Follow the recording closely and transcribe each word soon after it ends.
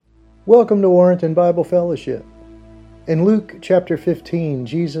Welcome to Warrenton Bible Fellowship. In Luke chapter 15,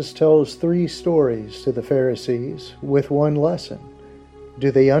 Jesus tells 3 stories to the Pharisees with one lesson.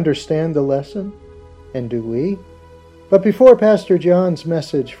 Do they understand the lesson? And do we? But before Pastor John's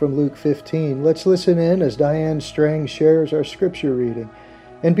message from Luke 15, let's listen in as Diane Strang shares our scripture reading.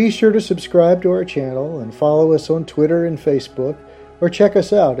 And be sure to subscribe to our channel and follow us on Twitter and Facebook, or check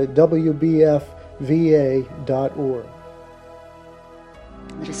us out at wbfva.org.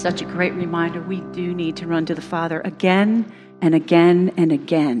 It is such a great reminder. We do need to run to the Father again and again and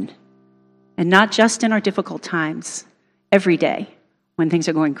again. And not just in our difficult times, every day, when things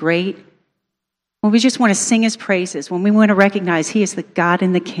are going great, when we just want to sing His praises, when we want to recognize He is the God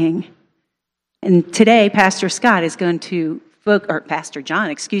and the King. And today, Pastor John, is going to focus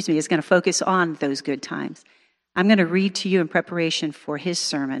on those good times. I'm going to read to you in preparation for his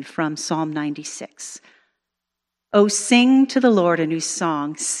sermon from Psalm 96. Oh, sing to the Lord a new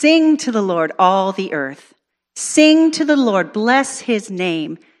song. Sing to the Lord, all the earth. Sing to the Lord, bless His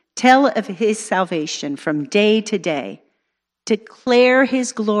name. Tell of His salvation from day to day. Declare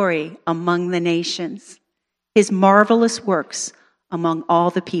His glory among the nations, His marvelous works among all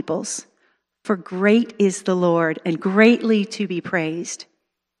the peoples. For great is the Lord, and greatly to be praised.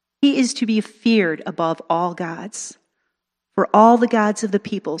 He is to be feared above all gods. For all the gods of the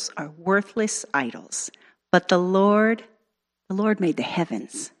peoples are worthless idols. But the Lord made the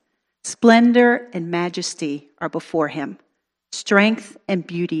heavens. Splendor and majesty are before Him. Strength and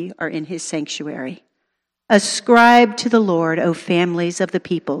beauty are in His sanctuary. Ascribe to the Lord, O families of the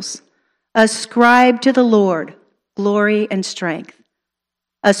peoples. Ascribe to the Lord glory and strength.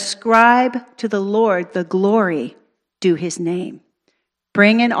 Ascribe to the Lord the glory due His name.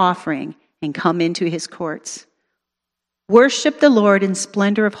 Bring an offering and come into His courts. Worship the Lord in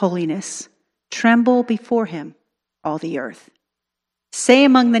splendor of holiness. Tremble before Him, all the earth. Say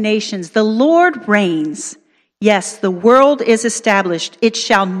among the nations, the Lord reigns. Yes, the world is established. It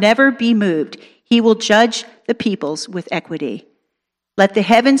shall never be moved. He will judge the peoples with equity. Let the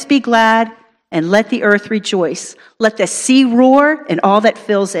heavens be glad and let the earth rejoice. Let the sea roar and all that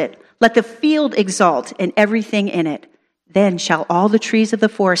fills it. Let the field exult and everything in it. Then shall all the trees of the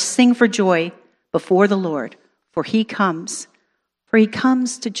forest sing for joy before the Lord, for He comes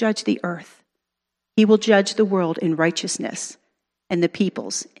to judge the earth. He will judge the world in righteousness and the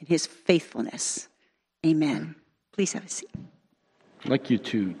peoples in His faithfulness. Amen. Please have a seat. I'd like you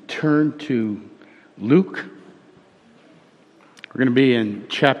to turn to Luke. We're going to be in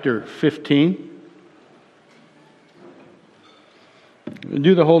chapter 15. We'll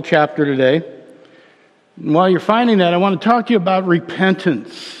do the whole chapter today. And while you're finding that, I want to talk to you about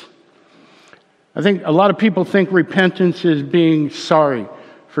repentance. I think a lot of people think repentance is being sorry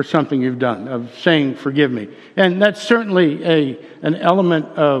for something you've done, of saying, forgive me. And that's certainly an element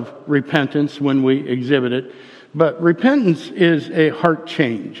of repentance when we exhibit it. But repentance is a heart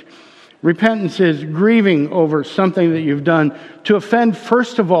change. Repentance is grieving over something that you've done to offend,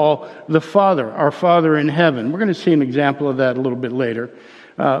 first of all, the Father, our Father in heaven. We're going to see an example of that a little bit later.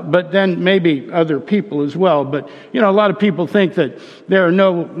 But then maybe other people as well. But, a lot of people think that there are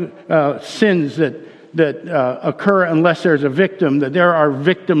no sins that occur unless there's a victim, that there are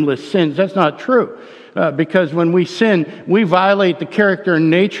victimless sins. That's not true. Because when we sin, we violate the character and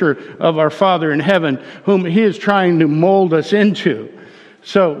nature of our Father in heaven, whom He is trying to mold us into.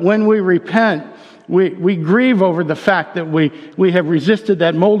 So when we repent, we grieve over the fact that we have resisted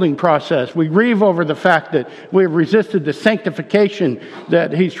that molding process. We grieve over the fact that we have resisted the sanctification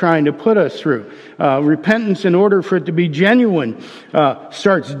that He's trying to put us through. Repentance, in order for it to be genuine,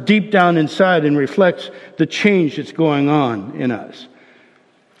 starts deep down inside and reflects the change that's going on in us.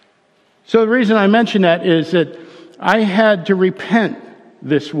 So the reason I mention that is that I had to repent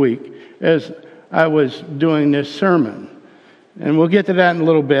this week as I was doing this sermon. And we'll get to that in a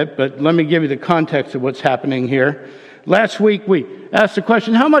little bit, but let me give you the context of what's happening here. Last week we asked the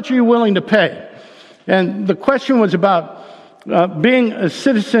question, how much are you willing to pay? And the question was about being a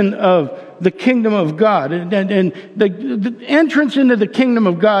citizen of the kingdom of God. And the entrance into the kingdom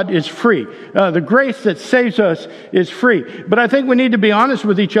of God is free. The grace that saves us is free. But I think we need to be honest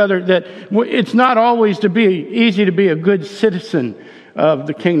with each other that it's not always easy to be a good citizen of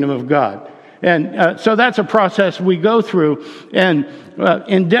the kingdom of God. And so that's a process we go through. And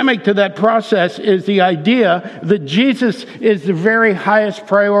endemic to that process is the idea that Jesus is the very highest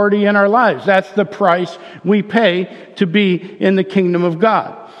priority in our lives. That's the price we pay to be in the kingdom of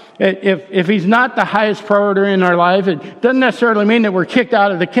God. If He's not the highest priority in our life, it doesn't necessarily mean that we're kicked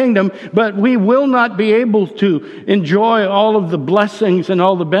out of the kingdom, but we will not be able to enjoy all of the blessings and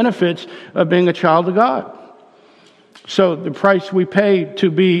all the benefits of being a child of God. So the price we pay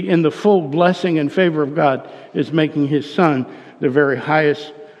to be in the full blessing and favor of God is making His Son the very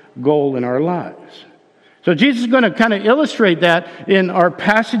highest goal in our lives. So Jesus is going to kind of illustrate that in our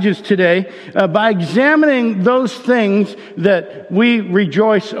passages today by examining those things that we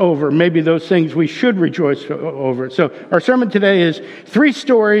rejoice over, maybe those things we should rejoice over. So our sermon today is 3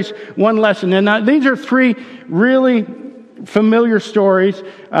 stories, 1 lesson. And these are 3 really familiar stories.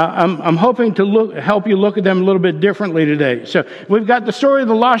 I'm hoping to help you look at them a little bit differently today. So we've got the story of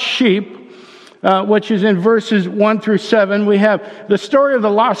the lost sheep, which is in verses 1 through 7. We have the story of the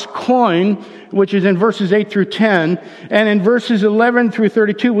lost coin, which is in verses 8 through 10. And in verses 11 through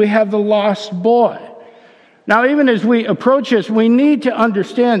 32, we have the lost boy. Now, even as we approach this, we need to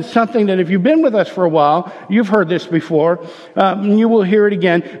understand something that if you've been with us for a while, you've heard this before, you will hear it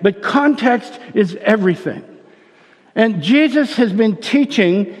again, but context is everything. And Jesus has been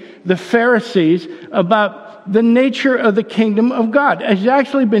teaching the Pharisees about the nature of the kingdom of God. He's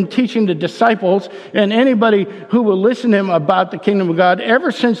actually been teaching the disciples and anybody who will listen to him about the kingdom of God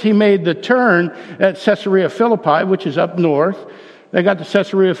ever since he made the turn at Caesarea Philippi, which is up north. They got to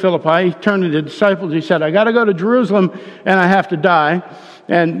Caesarea Philippi. He turned to the disciples. He said, I got to go to Jerusalem and I have to die.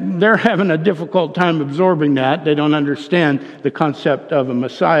 And they're having a difficult time absorbing that. They don't understand the concept of a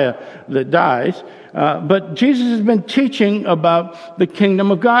Messiah that dies. But Jesus has been teaching about the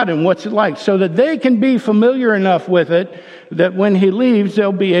kingdom of God and what's it like so that they can be familiar enough with it that when he leaves,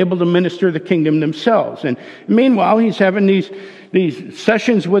 they'll be able to minister the kingdom themselves. And meanwhile, he's having these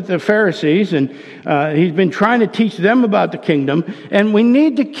sessions with the Pharisees, and he's been trying to teach them about the kingdom. And we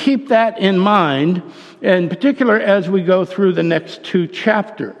need to keep that in mind, in particular as we go through the next 2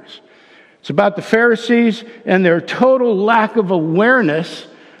 chapters. It's about the Pharisees and their total lack of awareness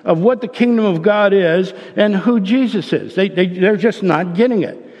of what the kingdom of God is and who Jesus is. They're just not getting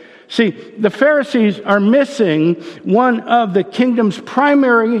it. See, the Pharisees are missing one of the kingdom's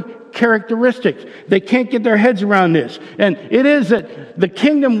primary characteristics. They can't get their heads around this. And it is that the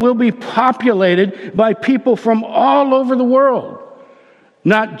kingdom will be populated by people from all over the world,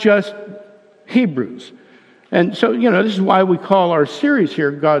 not just Hebrews. And so, this is why we call our series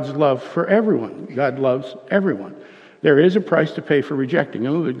here, God's Love for Everyone. God loves everyone. There is a price to pay for rejecting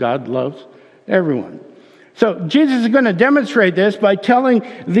him, but God loves everyone. So Jesus is going to demonstrate this by telling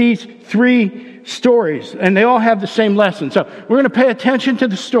these 3 stories, and they all have the same lesson. So we're going to pay attention to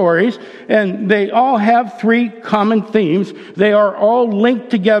the stories, and they all have 3 common themes. They are all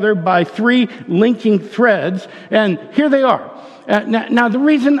linked together by 3 linking threads, and here they are. Now the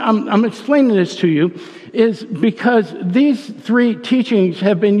reason I'm explaining this to you is because these 3 teachings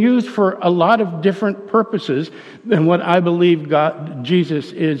have been used for a lot of different purposes than what I believe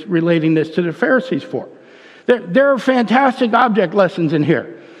Jesus is relating this to the Pharisees for. There are fantastic object lessons in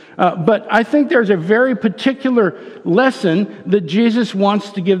here. But I think there's a very particular lesson that Jesus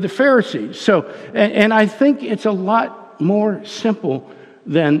wants to give the Pharisees. So, and I think it's a lot more simple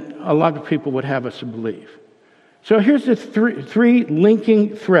than a lot of people would have us believe. So here's the 3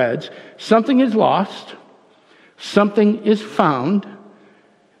 linking threads. Something is lost, something is found,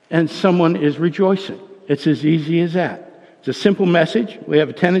 and someone is rejoicing. It's as easy as that. It's a simple message. We have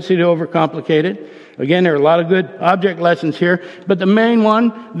a tendency to overcomplicate it. Again, there are a lot of good object lessons here, but the main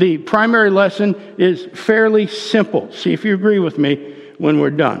one, the primary lesson, is fairly simple. See if you agree with me when we're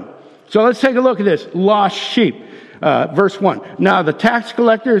done. So let's take a look at this. Lost sheep. Verse 1. Now the tax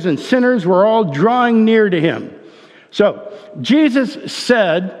collectors and sinners were all drawing near to him. So Jesus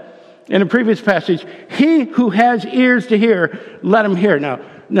said in a previous passage, he who has ears to hear, let him hear. Now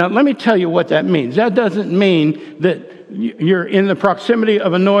let me tell you what that means. That doesn't mean that you're in the proximity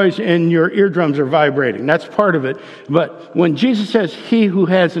of a noise and your eardrums are vibrating. That's part of it. But when Jesus says, he who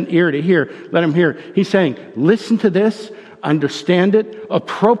has an ear to hear, let him hear, he's saying, listen to this, understand it,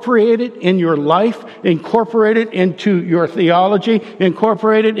 appropriate it in your life, incorporate it into your theology,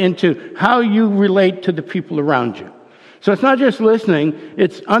 incorporate it into how you relate to the people around you. So it's not just listening,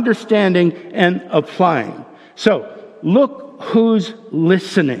 it's understanding and applying. So look who's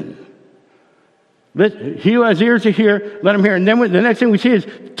listening. He who has ears to hear, let him hear. And then the next thing we see is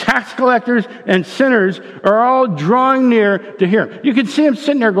tax collectors and sinners are all drawing near to hear him. You can see him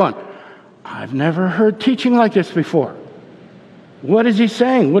sitting there going, I've never heard teaching like this before. What is he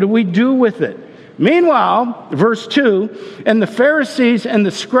saying? What do we do with it? Meanwhile, verse 2, and the Pharisees and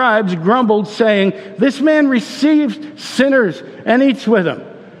the scribes grumbled, saying, this man receives sinners and eats with them.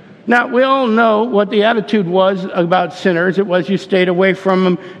 Now, we all know what the attitude was about sinners. It was you stayed away from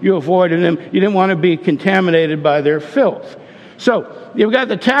them, you avoided them, you didn't want to be contaminated by their filth. So, you've got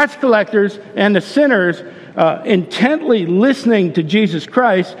the tax collectors and the sinners intently listening to Jesus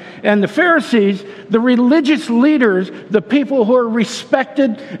Christ. And the Pharisees, the religious leaders, the people who are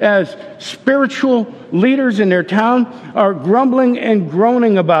respected as spiritual leaders in their town, are grumbling and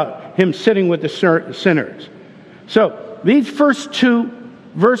groaning about him sitting with the sinners. So these first two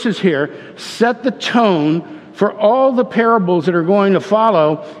verses here set the tone for all the parables that are going to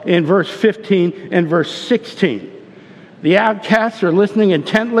follow in verse 15 and verse 16. The outcasts are listening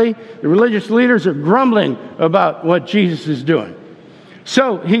intently. The religious leaders are grumbling about what Jesus is doing.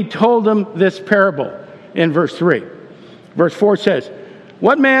 So he told them this parable in verse 3. Verse 4 says,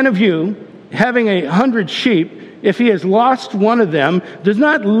 "What man of you, having 100 sheep, if he has lost one of them, does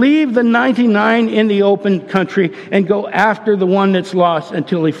not leave the 99 in the open country and go after the one that's lost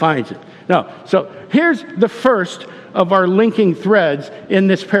until he finds it?" Now, so here's the first of our linking threads in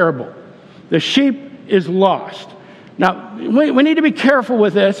this parable. The sheep is lost. Now, we need to be careful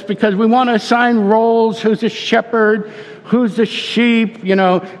with this because we want to assign roles. Who's the shepherd? Who's the sheep? You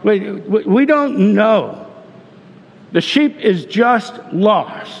know, we don't know. The sheep is just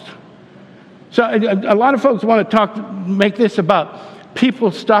lost. So a lot of folks want to make this about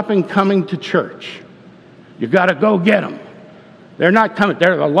people stopping coming to church. You got to go get them. They're not coming.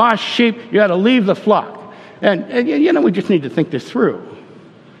 They're the lost sheep. You got to leave the flock. And you know, we just need to think this through.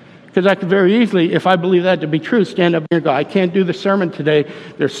 Because I could very easily, if I believe that to be true, stand up here and go, I can't do the sermon today.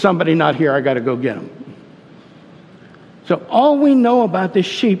 There's somebody not here. I got to go get them. So all we know about this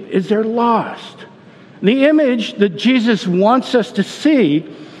sheep is they're lost. The image that Jesus wants us to see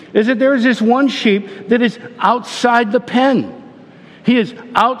is that there is this one sheep that is outside the pen. He is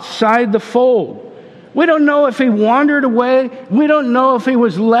outside the fold. We don't know if he wandered away. We don't know if he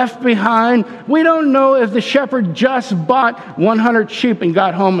was left behind. We don't know if the shepherd just bought 100 sheep and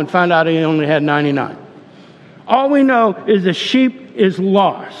got home and found out he only had 99. All we know is the sheep is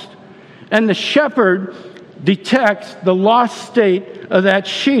lost. And the shepherd detects the lost state of that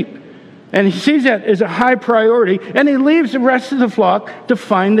sheep. And he sees that as a high priority, and he leaves the rest of the flock to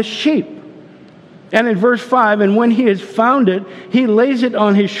find the sheep. And in verse 5, and when he has found it, he lays it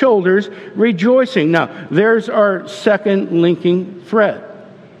on his shoulders, rejoicing. Now, there's our second linking thread.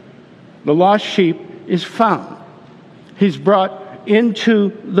 The lost sheep is found. He's brought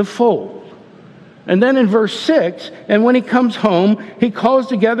into the fold. And then in verse 6, and when he comes home, he calls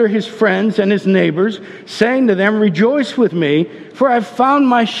together his friends and his neighbors, saying to them, "Rejoice with me, for I've found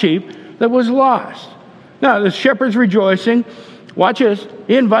my sheep that was lost." Now, the shepherd's rejoicing. Watch this.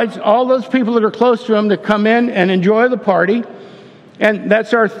 He invites all those people that are close to him to come in and enjoy the party. And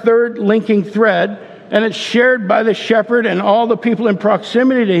that's our third linking thread. And it's shared by the shepherd and all the people in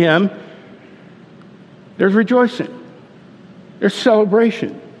proximity to him. There's rejoicing. There's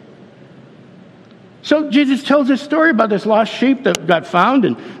celebration. So Jesus tells this story about this lost sheep that got found,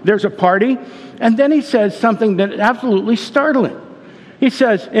 and there's a party. And then he says something that is absolutely startling. He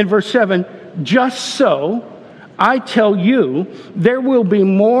says in verse 7, "Just so, I tell you, there will be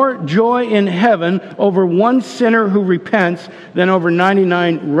more joy in heaven over one sinner who repents than over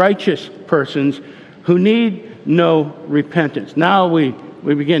 99 righteous persons who need no repentance." Now we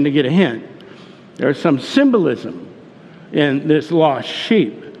begin to get a hint. There's some symbolism in this lost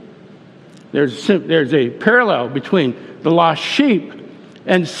sheep. There's a parallel between the lost sheep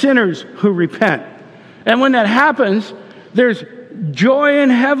and sinners who repent. And when that happens, there's joy in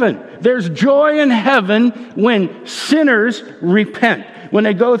heaven. There's joy in heaven when sinners repent, when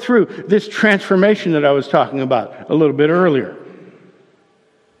they go through this transformation that I was talking about a little bit earlier.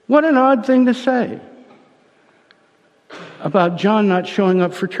 What an odd thing to say about John not showing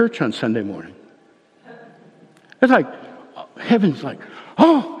up for church on Sunday morning. It's like, heaven's like,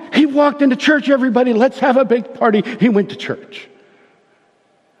 oh, he walked into church, everybody, let's have a big party. He went to church.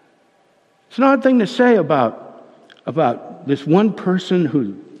 It's an odd thing to say about this one person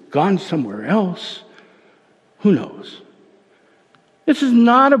who's gone somewhere else. Who knows? This is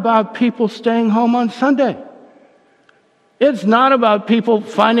not about people staying home on Sunday. It's not about people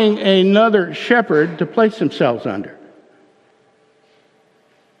finding another shepherd to place themselves under.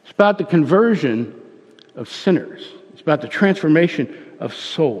 It's about the conversion of sinners. It's about the transformation of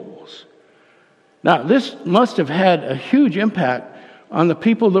souls. Now, this must have had a huge impact on the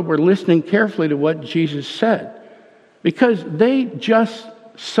people that were listening carefully to what Jesus said, because they just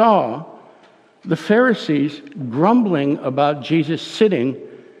saw the Pharisees grumbling about Jesus sitting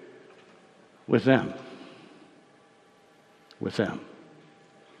with them. With them.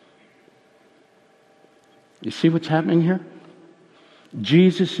 You see what's happening here?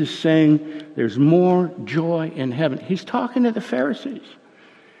 Jesus is saying there's more joy in heaven. He's talking to the Pharisees.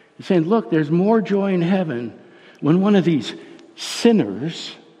 He's saying, look, there's more joy in heaven when one of these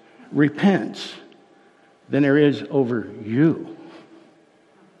sinners repents than there is over you,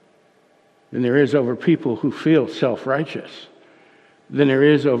 than there is over people who feel self-righteous, than there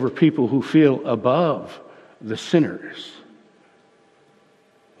is over people who feel above the sinners.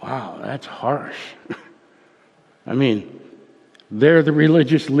 Wow, that's harsh. I mean, they're the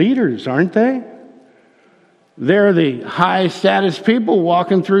religious leaders, aren't they? They're the high-status people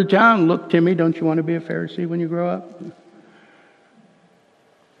walking through town. Look, Timmy, don't you want to be a Pharisee when you grow up?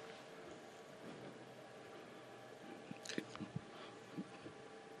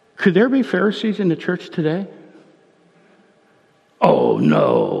 Could there be Pharisees in the church today? Oh,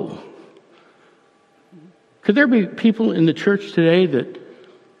 no. Could there be people in the church today that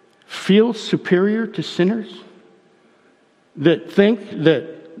feel superior to sinners? That think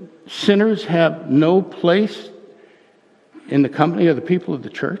that sinners have no place in the company of the people of the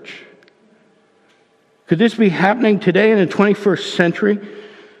church? Could this be happening today in the 21st century?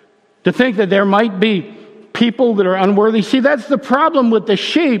 To think that there might be people that are unworthy. See, that's the problem with the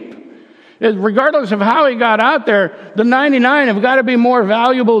sheep. Is regardless of how he got out there, the 99 have got to be more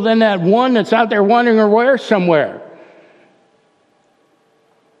valuable than that one that's out there wandering or somewhere.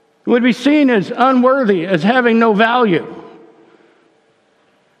 It would be seen as unworthy, as having no value.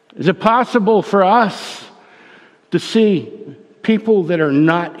 Is it possible for us to see people that are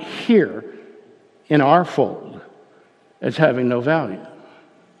not here in our fold as having no value?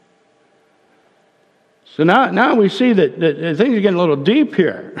 So now we see that things are getting a little deep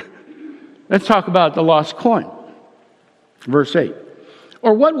here. Let's talk about the lost coin. Verse 8.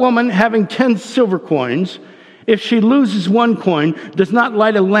 Or what woman having 10 silver coins, if she loses one coin, does not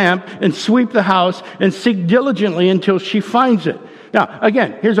light a lamp and sweep the house and seek diligently until she finds it? Now,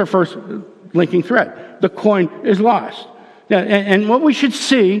 again, here's our first linking thread. The coin is lost. Now, and what we should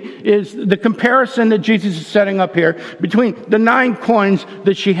see is the comparison that Jesus is setting up here between the 9 coins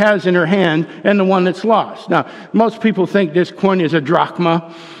that she has in her hand and the one that's lost. Now, most people think this coin is a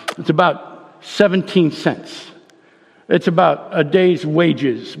drachma. It's about 17 cents. It's about a day's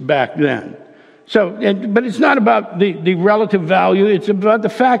wages back then. But it's not about the relative value. It's about the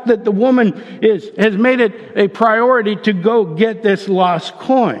fact that the woman has made it a priority to go get this lost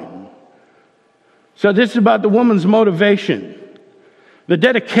coin. So this is about the woman's motivation, the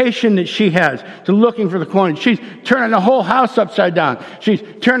dedication that she has to looking for the coin. She's turning the whole house upside down. She's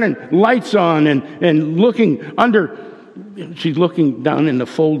turning lights on and looking under. She's looking down in the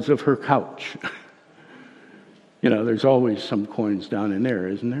folds of her couch. There's always some coins down in there,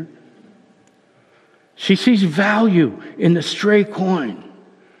 isn't there? She sees value in the stray coin.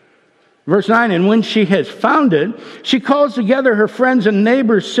 Verse 9, and when she has found it, she calls together her friends and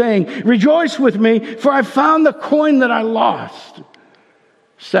neighbors, saying, rejoice with me, for I found the coin that I lost.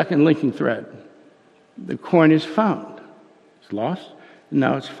 Second linking thread. The coin is found. It's lost, and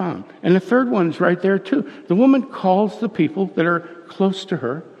now it's found. And the third one is right there too. The woman calls the people that are close to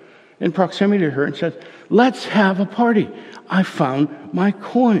her, in proximity to her, and says, let's have a party. I found my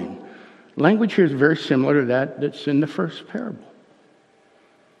coin. Language here is very similar to that's in the first parable.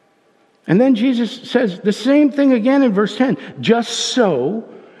 And then Jesus says the same thing again in verse 10. Just so,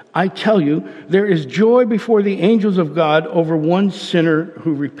 I tell you, there is joy before the angels of God over one sinner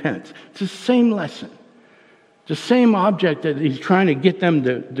who repents. It's the same lesson. It's the same object that he's trying to get them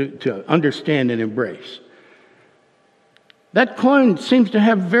to understand and embrace. That coin seems to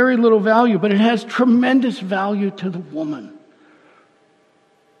have very little value, but it has tremendous value to the woman.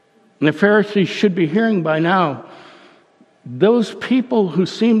 And the Pharisees should be hearing by now, those people who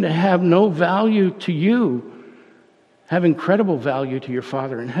seem to have no value to you have incredible value to your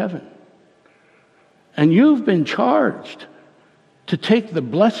Father in heaven. And you've been charged to take the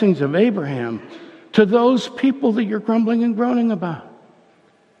blessings of Abraham to those people that you're grumbling and groaning about.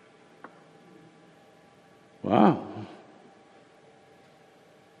 Wow.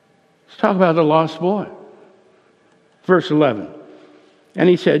 Let's talk about the lost boy. Verse 11.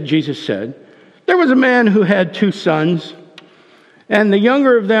 And Jesus said, there was a man who had 2 sons, and the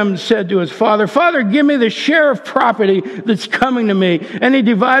younger of them said to his father, Father, give me the share of property that's coming to me. And he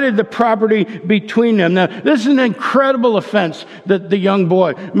divided the property between them. Now, this is an incredible offense that the young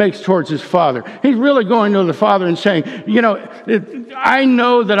boy makes towards his father. He's really going to the father and saying, I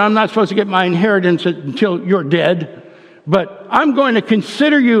know that I'm not supposed to get my inheritance until you're dead, but I'm going to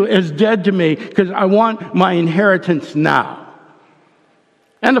consider you as dead to me because I want my inheritance now.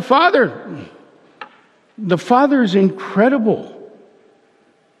 And the father is incredible.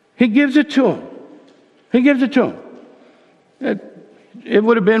 He gives it to him. It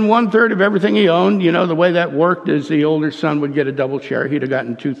would have been 1/3 of everything he owned. The way that worked is the older son would get a double share. He'd have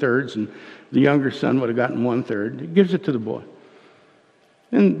gotten 2/3, and the younger son would have gotten 1/3. He gives it to the boy.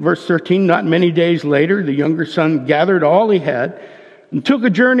 In verse 13, not many days later, the younger son gathered all he had and took a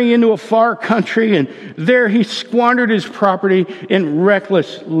journey into a far country, and there he squandered his property in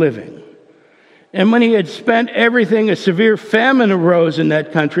reckless living. And when he had spent everything, a severe famine arose in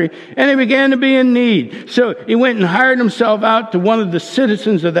that country, and he began to be in need. So he went and hired himself out to one of the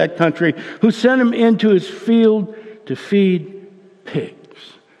citizens of that country, who sent him into his field to feed pigs.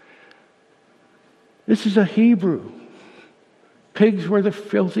 This is a Hebrew. Pigs were the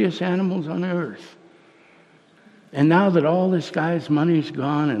filthiest animals on earth. And now that all this guy's money is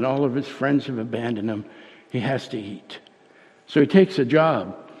gone and all of his friends have abandoned him, he has to eat. So he takes a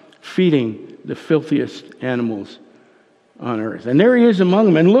job feeding the filthiest animals on earth. And there he is among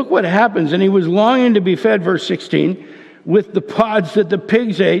them. And look what happens. And he was longing to be fed, verse 16, with the pods that the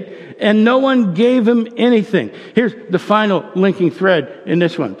pigs ate, and no one gave him anything. Here's the final linking thread in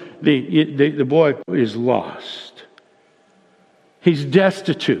this one. The boy is lost. He's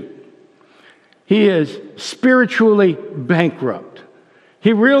destitute. He is spiritually bankrupt.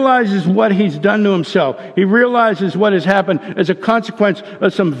 He realizes what he's done to himself. He realizes what has happened as a consequence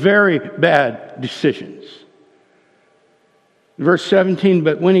of some very bad decisions. Verse 17,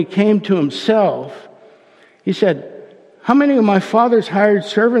 but when he came to himself, he said, how many of my father's hired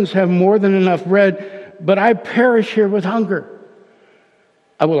servants have more than enough bread, but I perish here with hunger?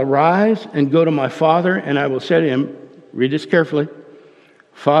 I will arise and go to my father, and I will say to him, read this carefully,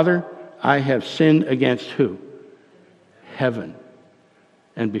 Father, I have sinned against who? Heaven.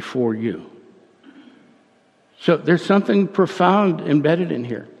 And before you. So there's something profound embedded in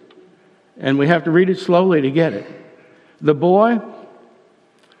here. And we have to read it slowly to get it. The boy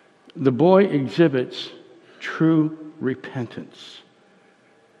exhibits true repentance.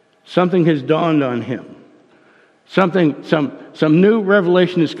 Something has dawned on him. Some new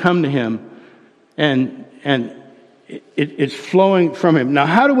revelation has come to him, and it's flowing from him. Now,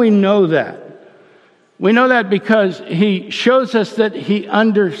 how do we know that? We know that because he shows us that he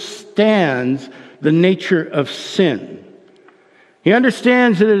understands the nature of sin. He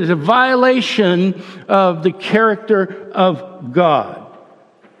understands that it is a violation of the character of God.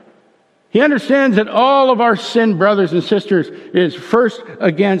 He understands that all of our sin, brothers and sisters, is first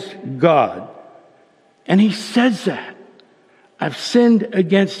against God. And he says that. I've sinned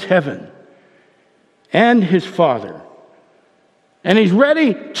against heaven and his Father. And he's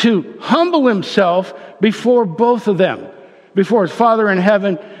ready to humble himself before both of them, before his Father in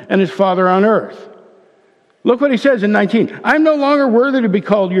heaven and his Father on earth. Look what he says in 19. I'm no longer worthy to be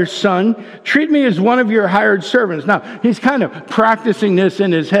called your son. Treat me as one of your hired servants. Now, he's kind of practicing this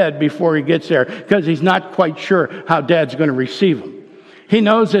in his head before he gets there because he's not quite sure how Dad's going to receive him. He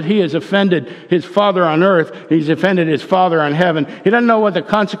knows that he has offended his Father on earth. He's offended his Father on heaven. He doesn't know what the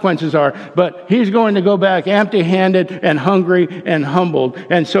consequences are, but he's going to go back empty-handed and hungry and humbled.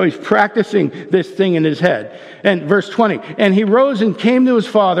 And so he's practicing this thing in his head. And verse 20, and he rose and came to his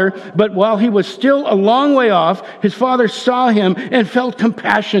father, but while he was still a long way off, his father saw him and felt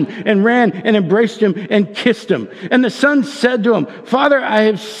compassion and ran and embraced him and kissed him. And the son said to him, Father, I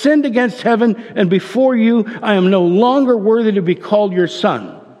have sinned against heaven and before you. I am no longer worthy to be called your son.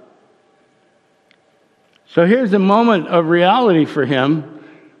 So here's the moment of reality for him.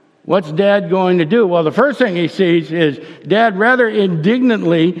 What's Dad going to do? Well, the first thing he sees is Dad rather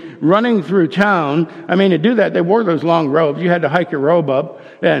indignantly running through town. I mean, to do that, they wore those long robes. You had to hike your robe up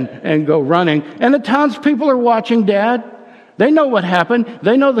and go running. And the townspeople are watching Dad. They know what happened.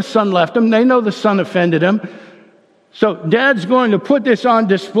 They know the son left him. They know the son offended him. So Dad's going to put this on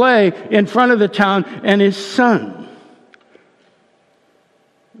display in front of the town and his son.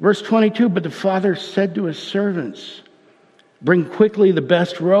 Verse 22, but the father said to his servants, bring quickly the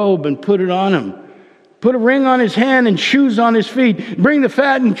best robe and put it on him. Put a ring on his hand and shoes on his feet. Bring the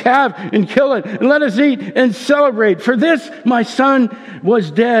fattened calf and kill it, and let us eat and celebrate. For this my son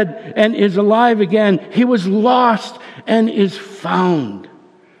was dead and is alive again. He was lost and is found.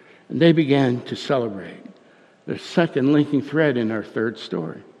 And they began to celebrate. The second linking thread in our third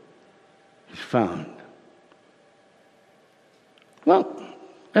story. He's found. Well,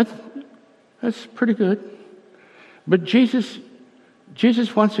 that's pretty good. But Jesus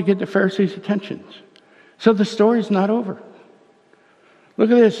wants to get the Pharisees' attention. So the story's not over. Look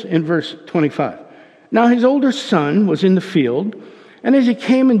at this in verse 25. Now his older son was in the field, and as he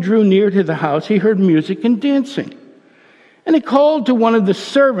came and drew near to the house, he heard music and dancing. And he called to one of the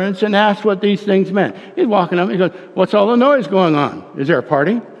servants and asked what these things meant. He's walking up, he goes, what's all the noise going on? Is there a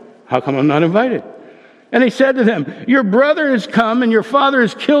party? How come I'm not invited? And he said to them, your brother has come and your father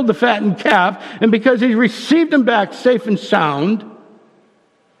has killed the fattened calf, and because he's received him back safe and sound.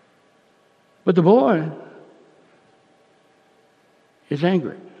 But the boy is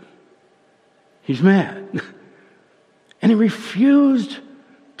angry. He's mad. And he refused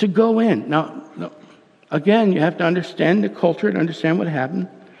to go in. Now, again, you have to understand the culture and understand what happened.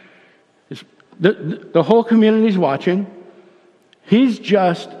 The whole community is watching. He's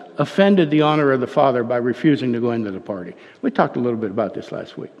just offended the honor of the Father by refusing to go into the party. We talked a little bit about this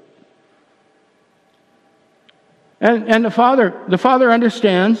last week. And the father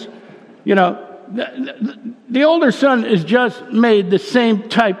understands, the older son has just made the same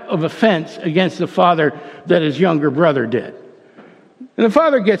type of offense against the father that his younger brother did. And the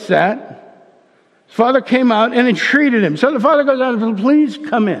father gets that. His father came out and entreated him. So the father goes out and says, please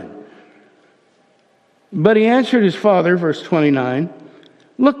come in. But he answered his father, verse 29,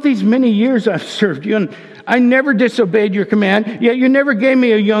 look, these many years I've served you, and I never disobeyed your command, yet you never gave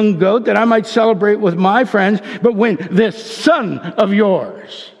me a young goat that I might celebrate with my friends. But when this son of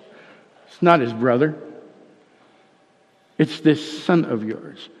yours, it's not his brother, it's this son of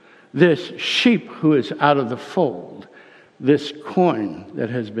yours, this sheep who is out of the fold, this coin that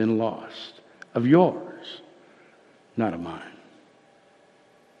has been lost, of yours, not of mine.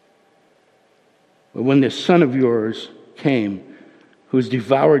 But when this son of yours came, who's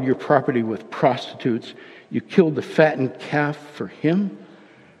devoured your property with prostitutes, you killed the fattened calf for him?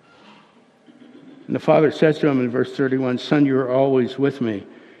 And the father says to him in verse 31, son, you are always with me,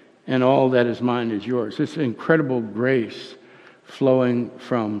 and all that is mine is yours. This incredible grace flowing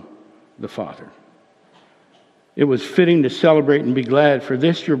from the Father. It was fitting to celebrate and be glad, for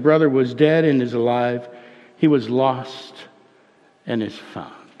this your brother was dead and is alive. He was lost and is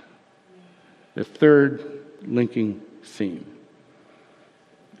found. The third linking theme.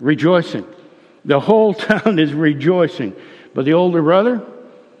 Rejoicing. The whole town is rejoicing. But the older brother,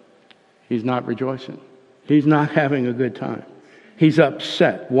 he's not rejoicing. He's not having a good time. He's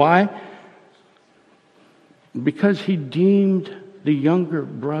upset. Why? Because he deemed the younger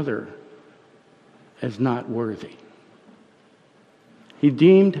brother as not worthy. He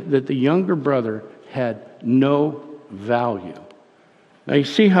deemed that the younger brother had no value. Now you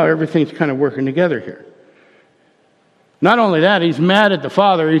see how everything's kind of working together here. Not only that, he's mad at the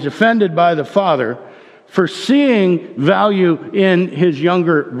father. He's offended by the father for seeing value in his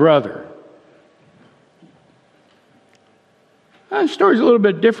younger brother. The story's a little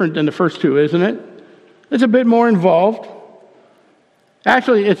bit different than the first two, isn't it? It's a bit more involved.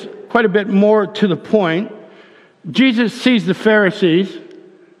 Actually, it's quite a bit more to the point. Jesus sees the Pharisees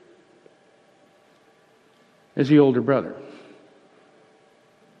as the older brother.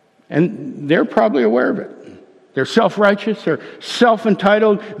 And they're probably aware of it. They're self-righteous, they're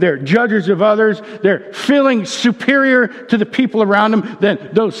self-entitled, they're judges of others, they're feeling superior to the people around them than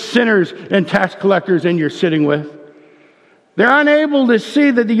those sinners and tax collectors that you're sitting with. They're unable to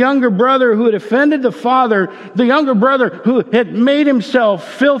see that the younger brother who had offended the father, the younger brother who had made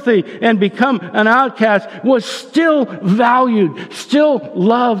himself filthy and become an outcast, was still valued, still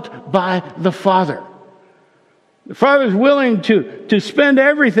loved by the father. The father's willing to spend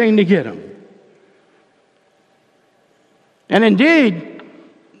everything to get him. And indeed,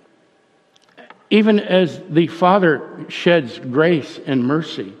 even as the father sheds grace and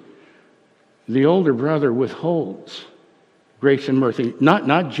mercy, the older brother withholds grace and mercy,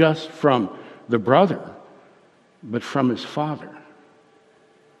 not just from the brother, but from his father.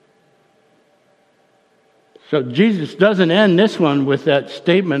 So Jesus doesn't end this one with that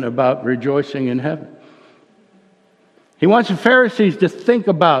statement about rejoicing in heaven. He wants the Pharisees to think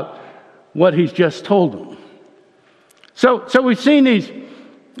about what he's just told them. So we've seen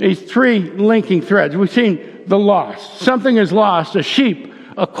these three linking threads. We've seen the loss. Something is lost: a sheep,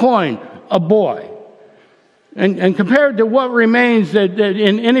 a coin, a boy. And compared to what remains, that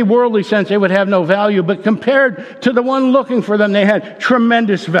in any worldly sense they would have no value, but compared to the one looking for them, they had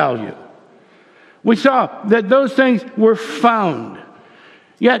tremendous value. We saw that those things were found.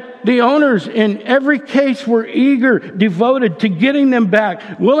 Yet the owners in every case were eager, devoted to getting them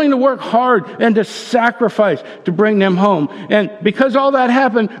back, willing to work hard and to sacrifice to bring them home. And because all that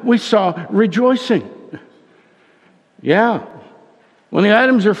happened, we saw rejoicing. Yeah. When the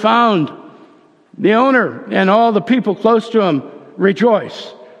items are found, the owner and all the people close to him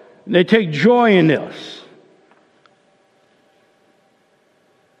rejoice. They take joy in this.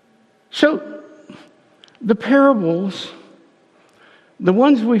 So, the parables, the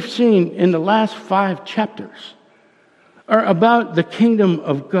ones we've seen in the last 5 chapters, are about the kingdom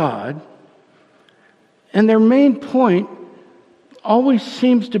of God, and their main point always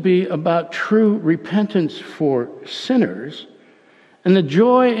seems to be about true repentance for sinners and the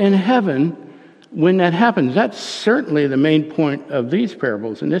joy in heaven when that happens. That's certainly the main point of these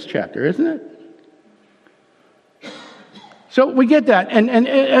parables in this chapter, isn't it? So we get that. And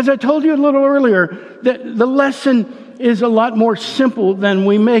as I told you a little earlier, the lesson is a lot more simple than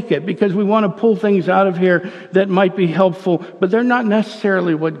we make it, because we want to pull things out of here that might be helpful, but they're not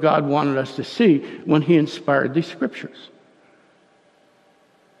necessarily what God wanted us to see when he inspired these scriptures.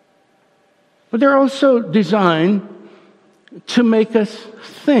 But they're also designed to make us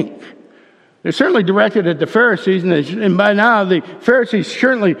think. They're certainly directed at the Pharisees, and by now the Pharisees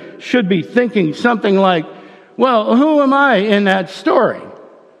certainly should be thinking something like, well, who am I in that story?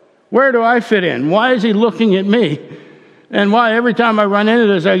 Where do I fit in? Why is he looking at me? And why every time I run into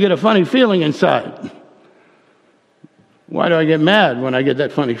this, I get a funny feeling inside? Why do I get mad when I get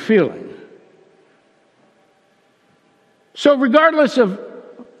that funny feeling? So regardless of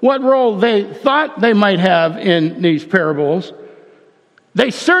what role they thought they might have in these parables,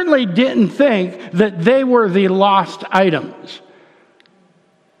 they certainly didn't think that they were the lost items.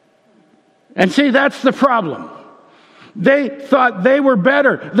 And see, that's the problem. They thought they were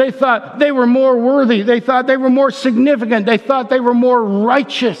better. They thought they were more worthy. They thought they were more significant. They thought they were more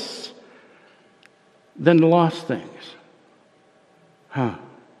righteous than the lost things. And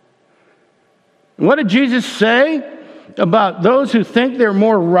what did Jesus say about those who think they're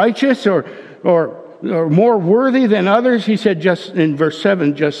more righteous or more worthy than others? He said, just in verse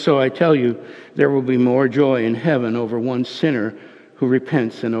 7, just so I tell you, there will be more joy in heaven over one sinner who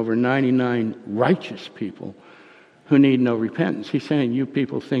repents than over 99 righteous people who need no repentance. He's saying, you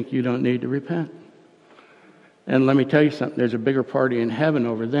people think you don't need to repent. And let me tell you something, there's a bigger party in heaven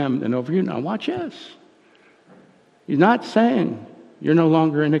over them than over you. Now watch this. He's not saying you're no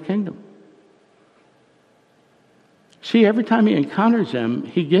longer in the kingdom. See, every time he encounters them,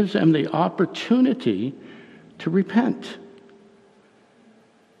 he gives them the opportunity to repent.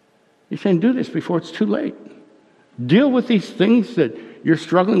 He's saying, do this before it's too late. Deal with these things that you're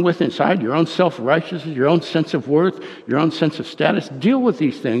struggling with inside, your own self-righteousness, your own sense of worth, your own sense of status. Deal with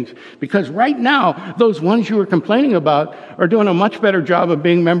these things, because right now, those ones you were complaining about are doing a much better job of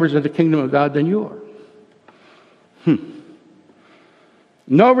being members of the kingdom of God than you are.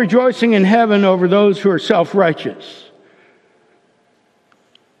 No rejoicing in heaven over those who are self-righteous.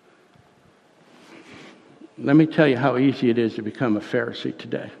 Let me tell you how easy it is to become a Pharisee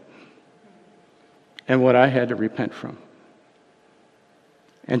today, and what I had to repent from.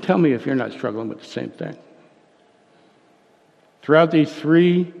 And tell me if you're not struggling with the same thing. Throughout these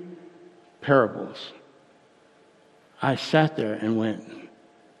 3 parables, I sat there and went,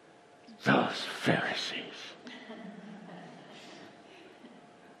 those Pharisees,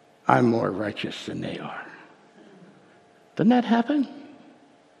 I'm more righteous than they are. Doesn't that happen?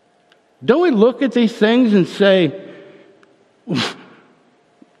 Don't we look at these things and say,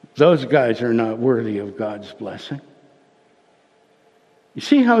 those guys are not worthy of God's blessing? You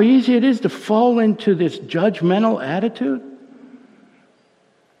see how easy it is to fall into this judgmental attitude?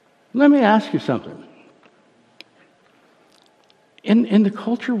 Let me ask you something. In the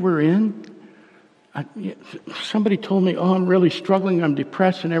culture we're in, somebody told me, I'm really struggling, I'm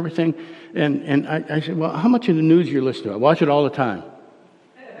depressed and everything. And I said, well, how much of the news you listen to? I watch it all the time.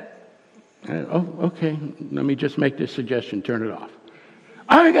 Okay, let me just make this suggestion, turn it off.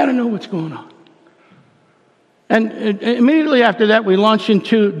 I got to know what's going on. And immediately after that, we launched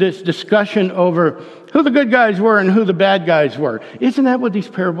into this discussion over who the good guys were and who the bad guys were. Isn't that what these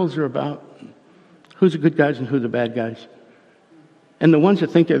parables are about? Who's the good guys and who the bad guys? And the ones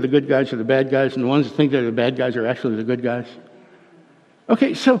that think they're the good guys are the bad guys, and the ones that think they're the bad guys are actually the good guys.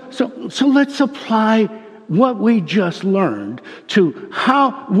 Okay, so let's apply what we just learned to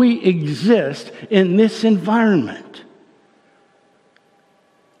how we exist in this environment.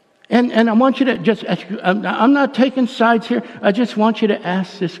 And I want you to just, I'm not taking sides here. I just want you to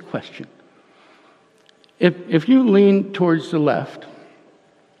ask this question. If you lean towards the left,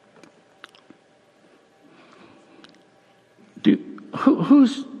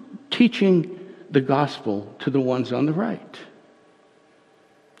 who's teaching the gospel to the ones on the right?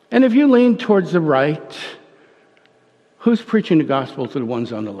 And if you lean towards the right, who's preaching the gospel to the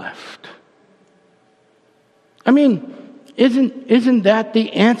ones on the left? I mean, isn't that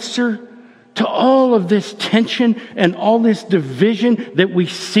the answer to all of this tension and all this division that we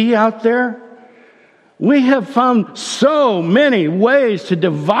see out there? We have found so many ways to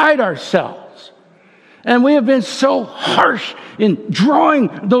divide ourselves. And we have been so harsh in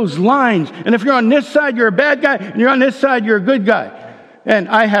drawing those lines. And if you're on this side, you're a bad guy. And you're on this side, you're a good guy. And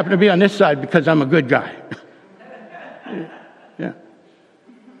I happen to be on this side because I'm a good guy. Yeah.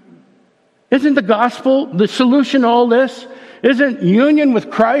 Isn't the gospel the solution to all this? Isn't union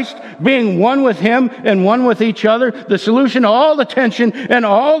with Christ, being one with Him and one with each other, the solution to all the tension and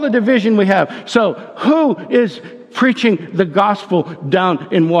all the division we have? So who is preaching the gospel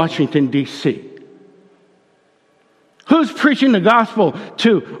down in Washington, D.C.? Who's preaching the gospel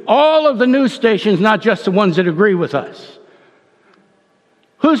to all of the news stations, not just the ones that agree with us?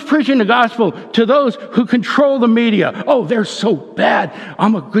 Who's preaching the gospel to those who control the media? Oh, they're so bad.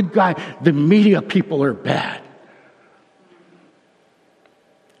 I'm a good guy. The media people are bad.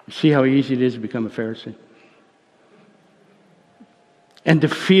 See how easy it is to become a Pharisee? And to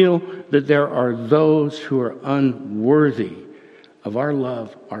feel that there are those who are unworthy of our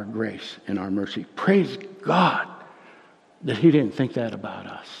love, our grace, and our mercy. Praise God that He didn't think that about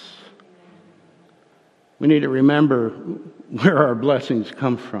us. We need to remember where our blessings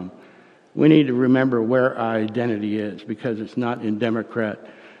come from. We need to remember where our identity is, because it's not in Democrat,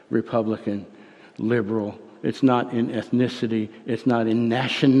 Republican, liberal. It's not in ethnicity. It's not in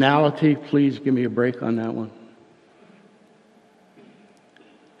nationality. Please give me a break on that one.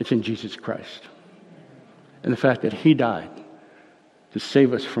 It's in Jesus Christ. And the fact that He died to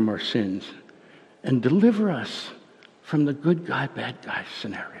save us from our sins and deliver us from the good guy, bad guy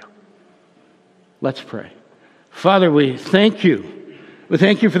scenario. Let's pray. Father, we thank you. We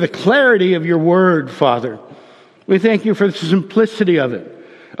thank you for the clarity of your word, Father. We thank you for the simplicity of it.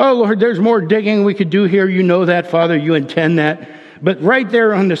 Oh, Lord, there's more digging we could do here. You know that, Father. You intend that. But right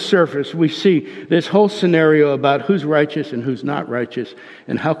there on the surface, we see this whole scenario about who's righteous and who's not righteous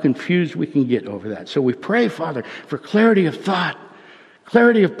and how confused we can get over that. So we pray, Father, for clarity of thought,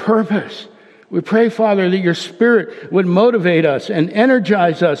 clarity of purpose. We pray, Father, that your Spirit would motivate us and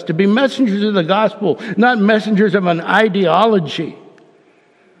energize us to be messengers of the gospel, not messengers of an ideology,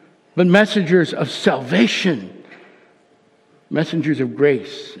 but messengers of salvation, messengers of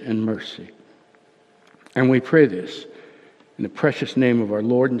grace and mercy. And we pray this in the precious name of our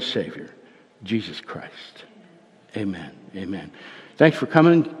Lord and Savior, Jesus Christ. Amen. Amen. Thanks for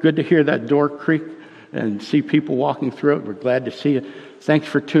coming. Good to hear that door creak and see people walking through it. We're glad to see you. Thanks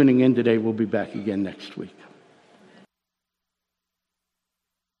for tuning in today. We'll be back again next week.